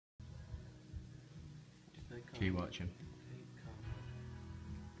Keep watching.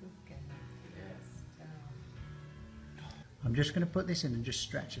 I'm just going to put this in and just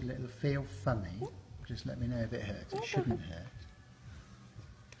stretch a little. Feel funny. Just let me know if it hurts. It shouldn't hurt.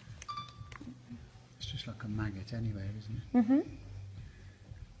 It's just like a maggot anyway, isn't it? Mm-hmm.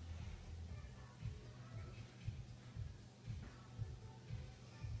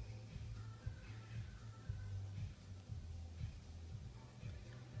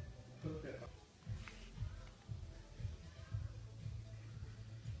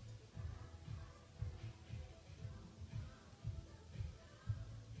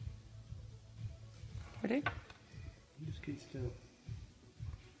 Ready? Just keep still.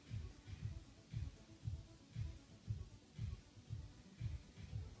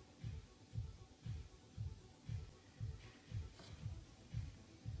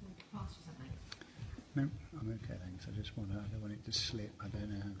 No, I'm okay, thanks. I just want to, I don't want it to slip. I don't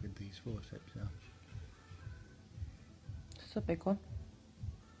know how good these forceps are. It's a big one.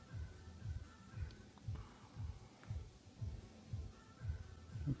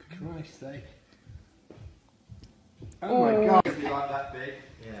 Okay. Christ's sake. Oh my god. Is it like that big?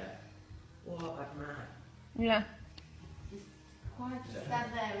 Yeah. What a man. Yeah. Just quiet, just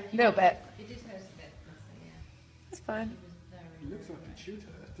stand there. A little bit. It just hurts a bit, yeah. It's fine. It was very, It looks like it should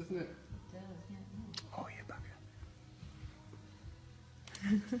hurt, doesn't it? it does, yeah. Oh, you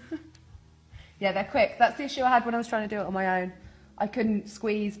bugger. Yeah, they're quick. That's the issue I had when I was trying to do it on my own. I couldn't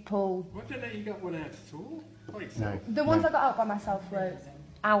squeeze, pull. Why don't let you got one out at all? Quite so. No. The ones I got out by myself were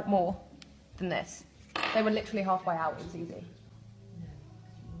out more than this. They were literally halfway out. It was easy. Yeah,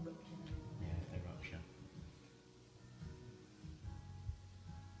 they rupture.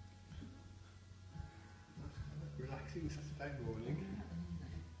 Relaxing Saturday morning.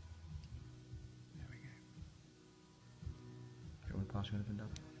 There we go. Do you want to pass you anything down?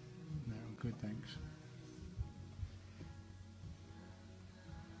 No, I'm good, thanks.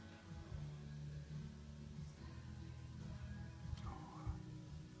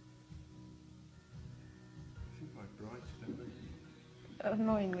 Seems like bright, don't they?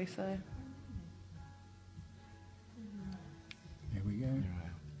 Annoyingly so. Here we go.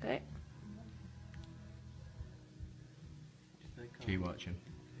 Okay. Keep watching.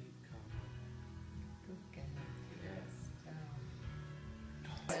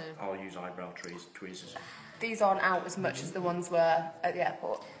 I'll use eyebrow tweezers. These aren't out as much as the ones were at the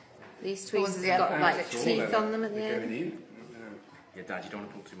airport. These The ones tweezers at the have got airport, like literally. teeth on them at the They're end. going in. Yeah, Dad, you don't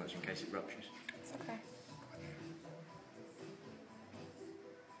want to pull too much in case it ruptures. It's okay.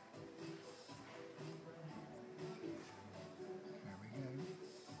 There we go.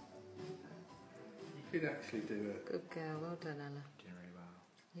 You could actually do a... Good girl, well done, Ella. Doing really well.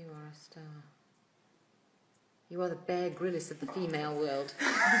 You are a star. You are the Bear Grylls of the female world.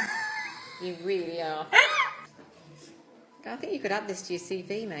 You really are. I think you could add this to your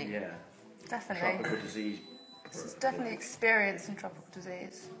CV, mate. Yeah. Definitely. Tropical disease. This is definitely experience in tropical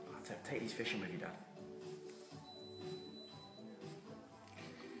disease. Take these fishing with you, Dad.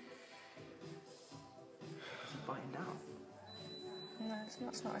 Is he biting down? No,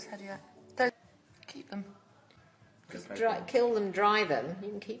 it's not his head yet. Don't keep them. Just kill them, dry them. You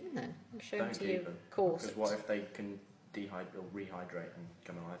can keep them then. And show them Don't to your keep them. course. Because what if they can rehydrate and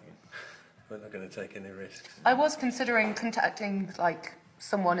come alive again? We're not going to take any risks. I was considering contacting like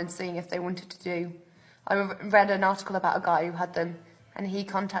someone and seeing if they wanted to do. I read an article about a guy who had them, and he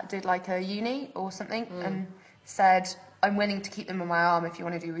contacted like a uni or something and said, "I'm willing to keep them on my arm if you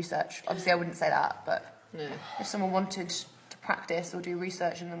want to do research." Obviously, I wouldn't say that, but No. if someone wanted to practice or do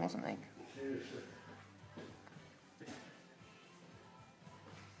research in them or something.